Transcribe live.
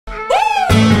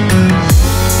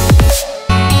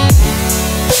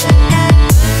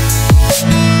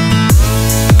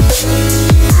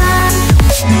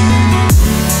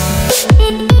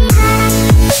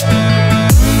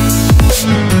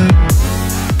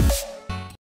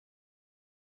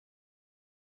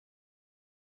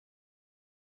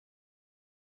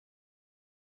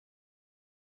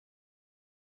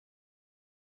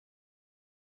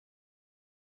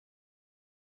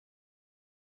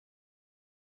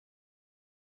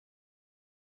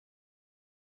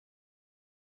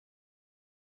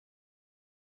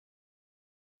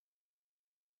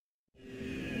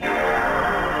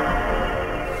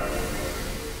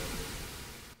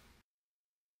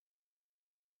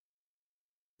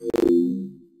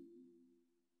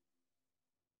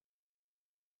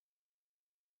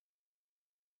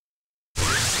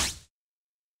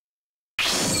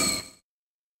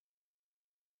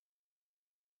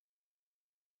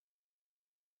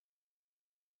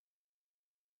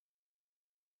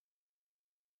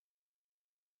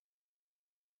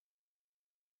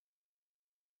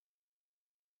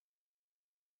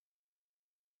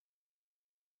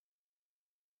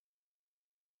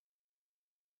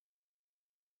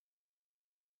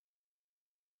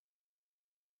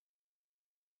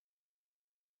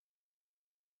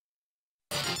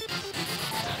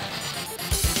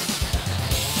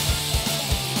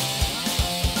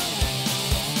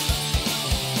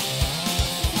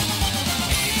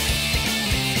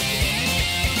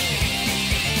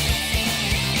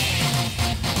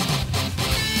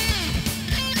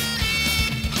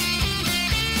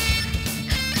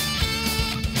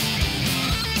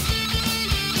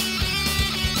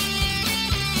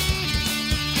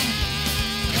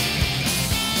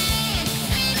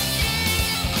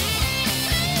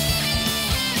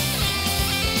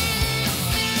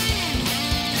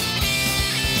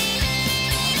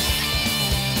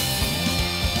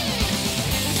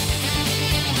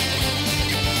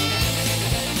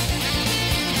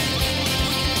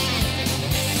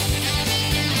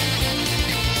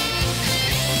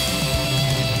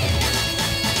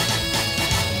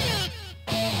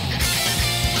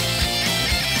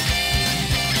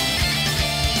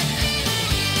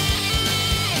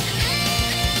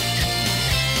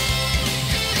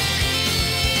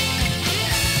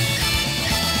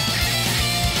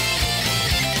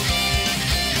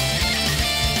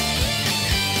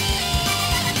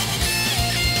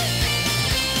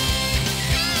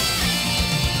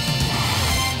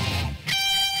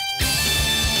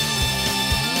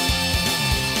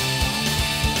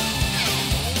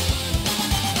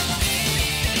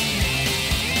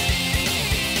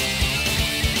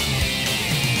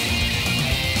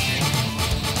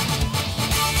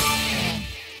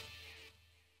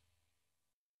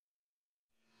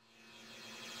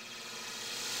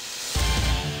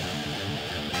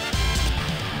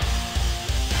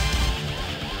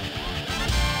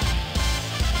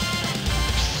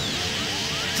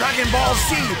Dragon Ball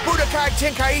Z Budokai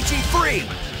Tenkaichi 3!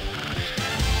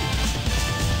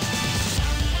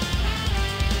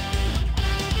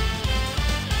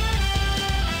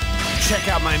 Check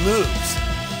out my moves!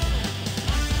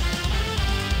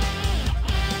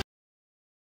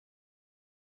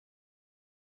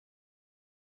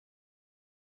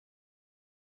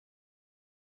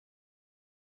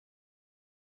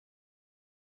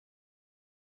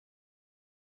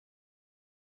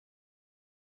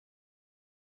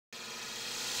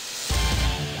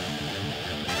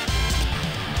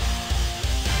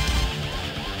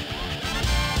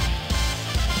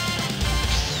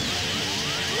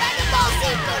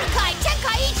 Budokai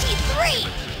Tenkaichi 3!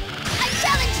 I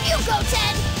challenge you,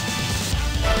 Goten!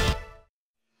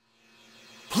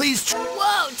 Please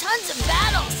Whoa, tons of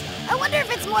battles! I wonder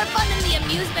if it's more fun than the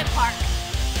amusement park.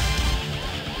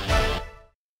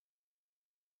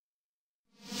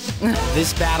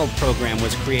 This battle program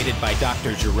was created by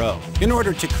Dr. Giro in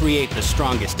order to create the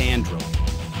strongest android.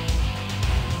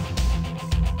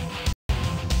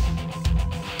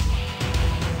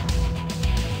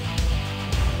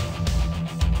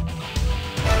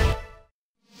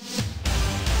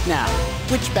 Now,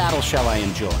 which battle shall I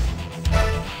enjoy?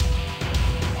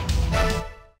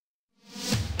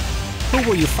 Who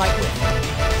will you fight with?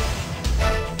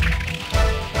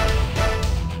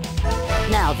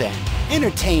 Now then,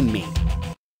 entertain me.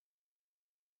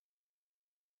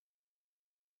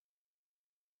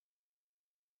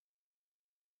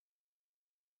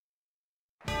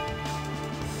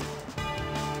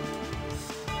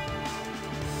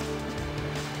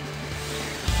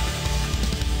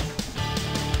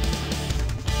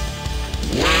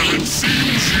 Well, it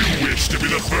seems you wish to be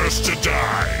the first to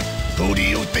die. Who do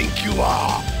you think you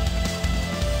are?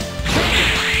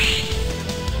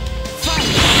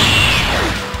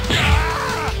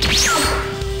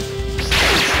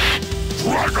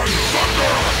 Dragon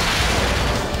Thunder!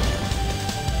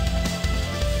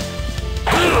 I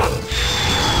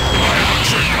have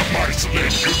trained up my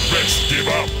slave, you'd best give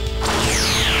up.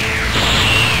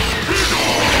 Be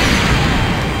gone!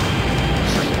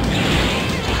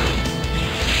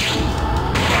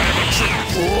 I am a trick.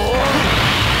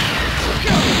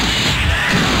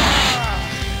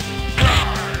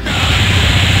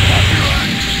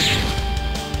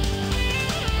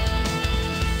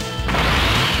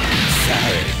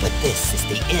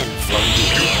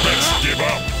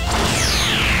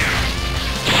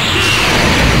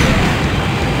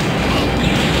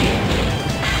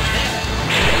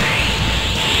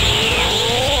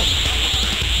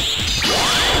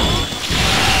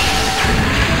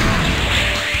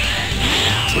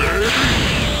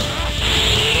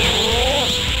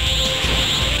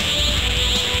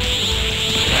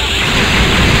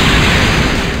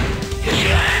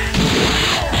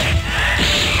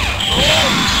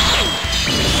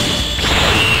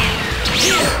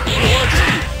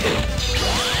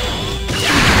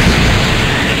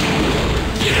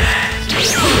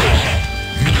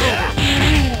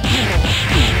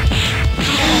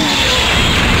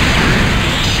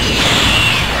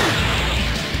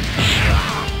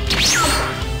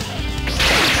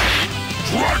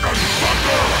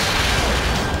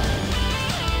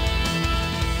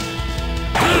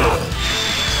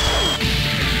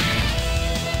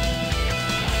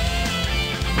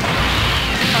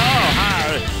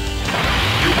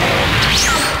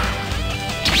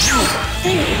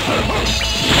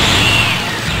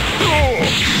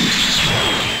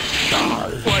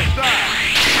 Like that.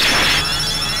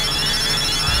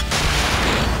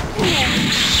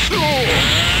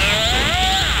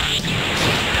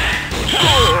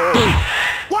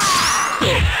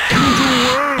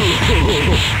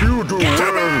 You do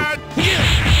well.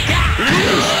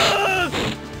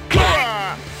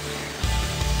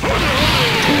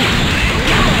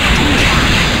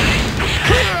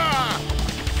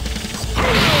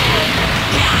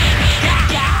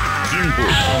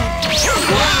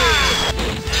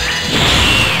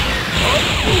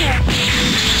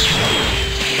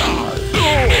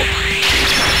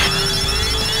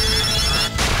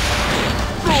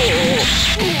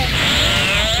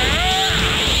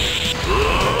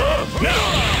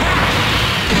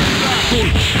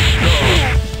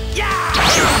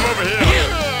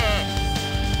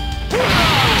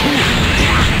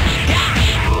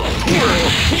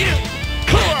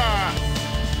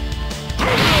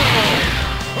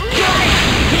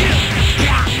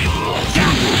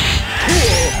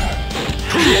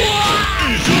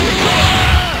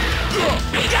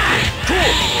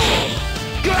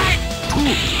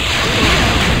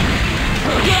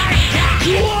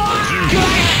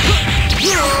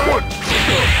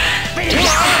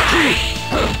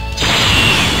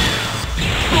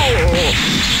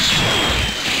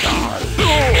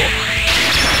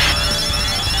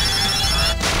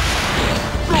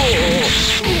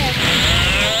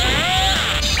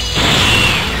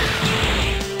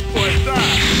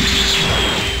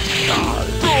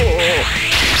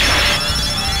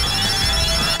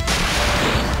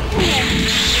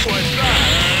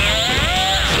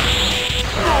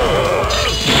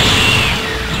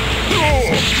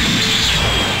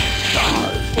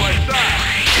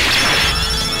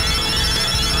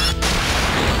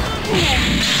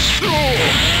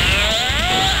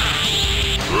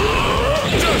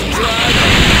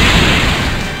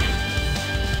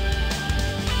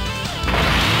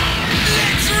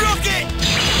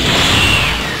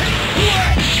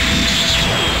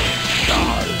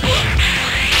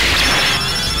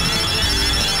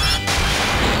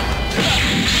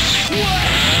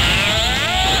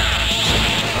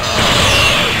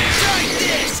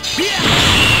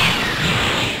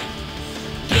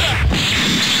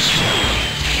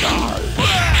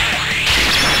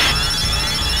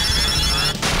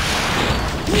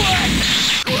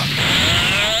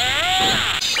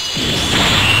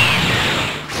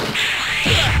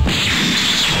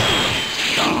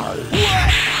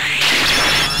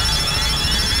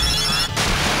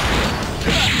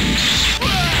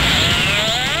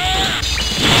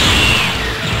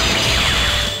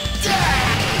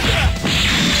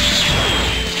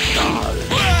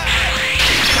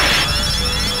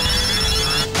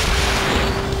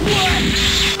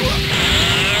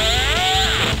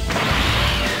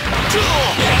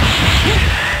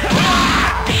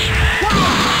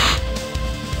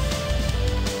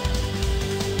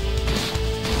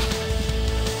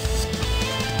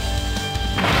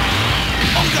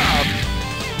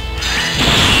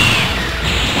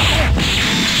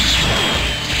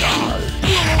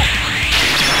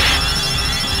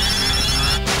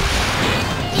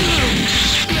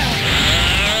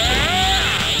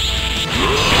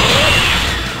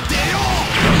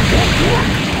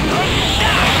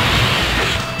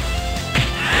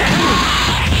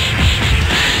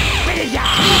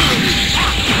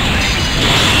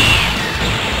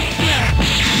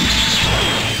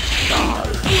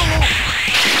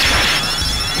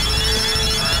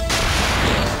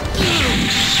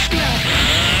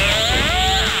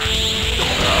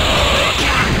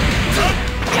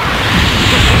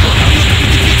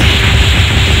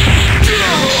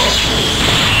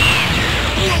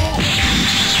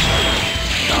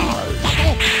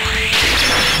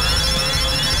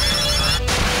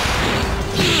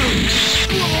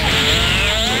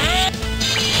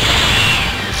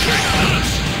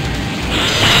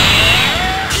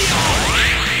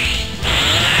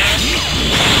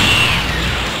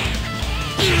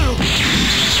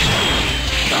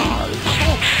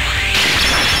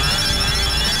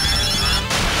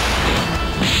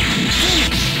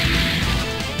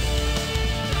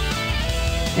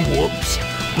 Whoops.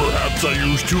 Perhaps I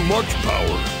used too much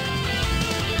power.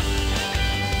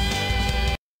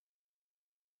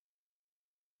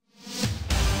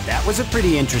 That was a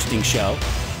pretty interesting show.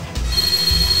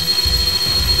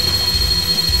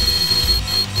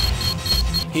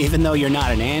 Even though you're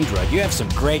not an android, you have some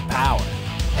great power.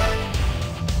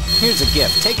 Here's a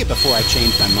gift. Take it before I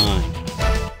change my mind.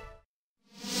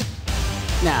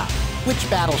 Now, which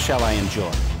battle shall I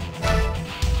enjoy?